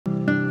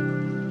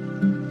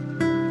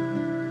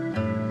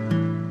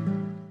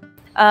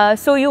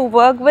So you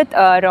work with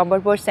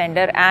Robert Bosch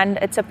Center, and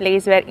it's a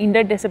place where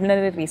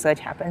interdisciplinary research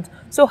happens.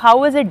 So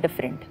how is it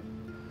different?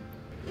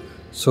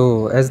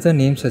 So as the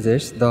name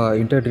suggests, the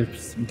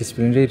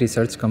interdisciplinary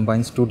research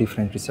combines two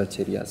different research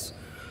areas.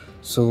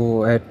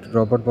 So at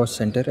Robert Bosch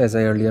Center, as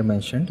I earlier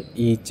mentioned,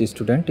 each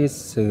student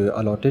is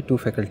allotted to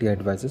faculty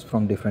advisors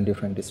from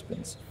different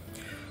disciplines.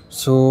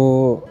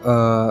 So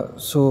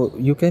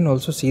you can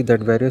also see that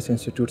various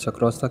institutes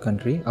across the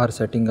country are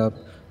setting up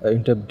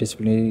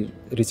interdisciplinary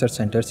research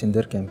centers in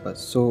their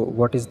campus. So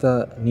what is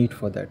the need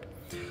for that?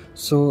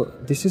 So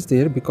this is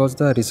there because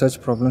the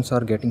research problems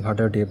are getting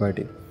harder day by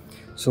day.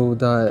 So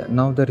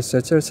now the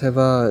researchers have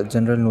a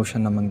general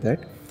notion among that.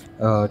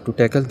 To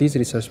tackle these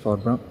research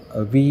problems,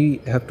 we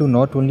have to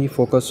not only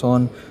focus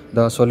on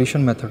the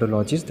solution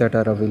methodologies that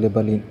are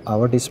available in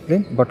our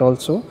discipline, but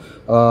also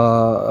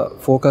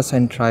focus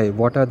and try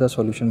what are the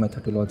solution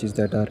methodologies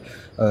that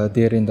are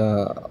there in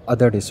the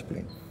other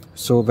discipline.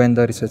 So when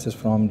the researchers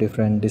from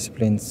different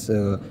disciplines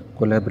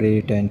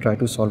collaborate and try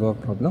to solve a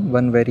problem,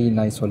 one very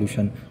nice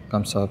solution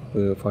comes up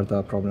for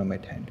the problem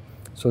at hand.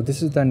 So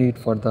this is the need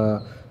for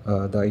the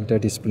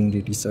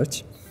interdisciplinary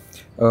research.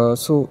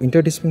 So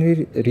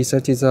interdisciplinary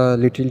research is a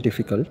little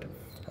difficult.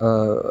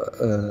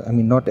 I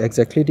mean, not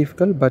exactly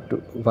difficult, but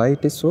why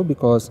it is so?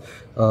 Because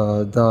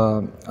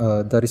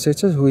the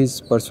researcher who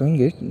is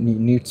pursuing it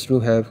needs to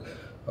have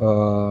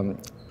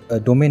a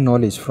domain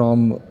knowledge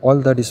from all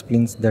the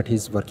disciplines that he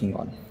is working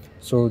on.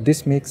 So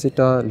this makes it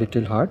a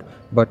little hard,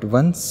 but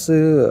once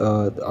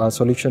our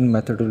solution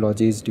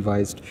methodology is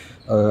devised,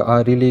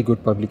 a really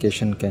good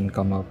publication can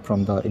come up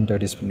from the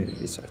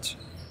interdisciplinary research.